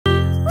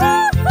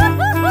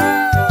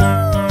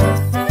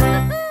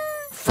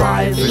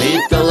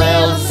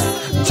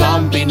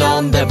jumping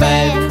on the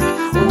bed.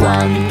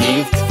 One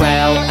gift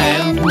fell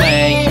and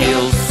made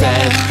you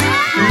sad.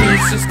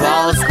 Mrs.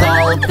 Claus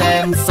called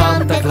and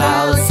Santa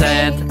Claus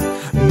said,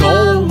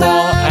 no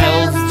more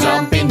elves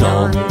jumping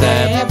on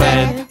the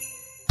bed.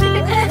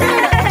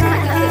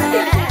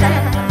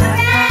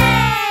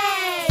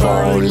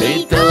 Four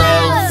little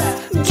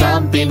elves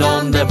jumping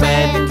on the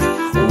bed.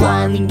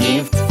 One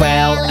gift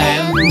fell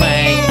and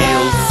made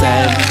you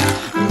sad.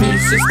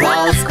 Mrs.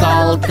 Claus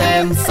called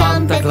and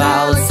Santa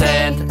Claus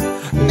said,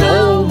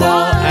 no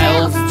more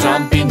elves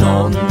jumping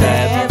on the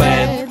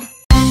bed.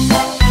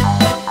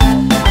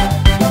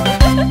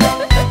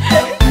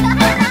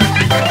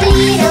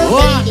 Little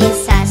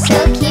babies are so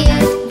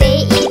cute, they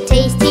eat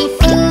tasty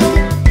food.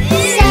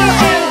 So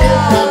I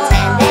will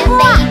pretend that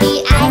baby,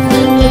 I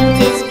think it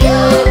is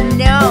good.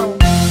 No.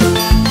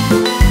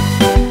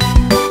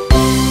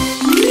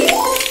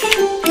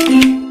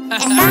 A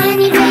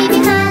funny baby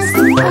must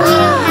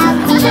will help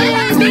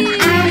me.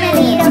 I'm a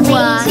little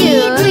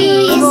baby,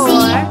 you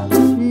see.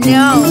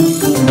 No.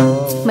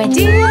 My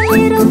dear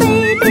little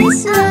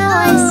babies, now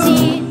I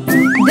see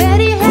that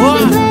you have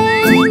been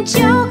playing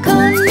joke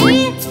on me.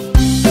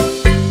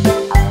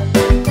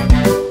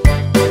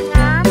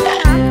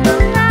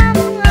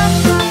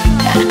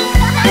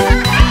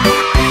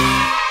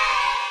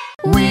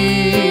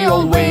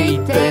 We'll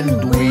wait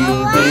and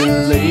we'll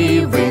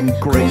believe in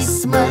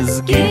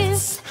Christmas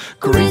gifts.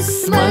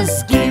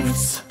 Christmas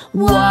gifts.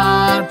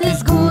 What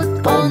is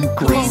good on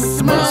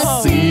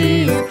Christmas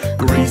Eve?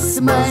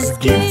 Christmas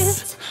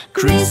gifts.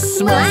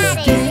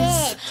 Christmas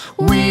gifts.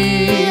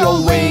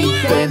 We'll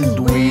wait and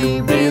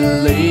we'll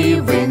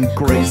believe in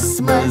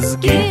Christmas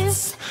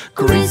gifts.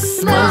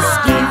 Christmas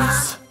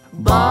gifts.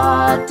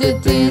 But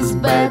it is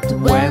better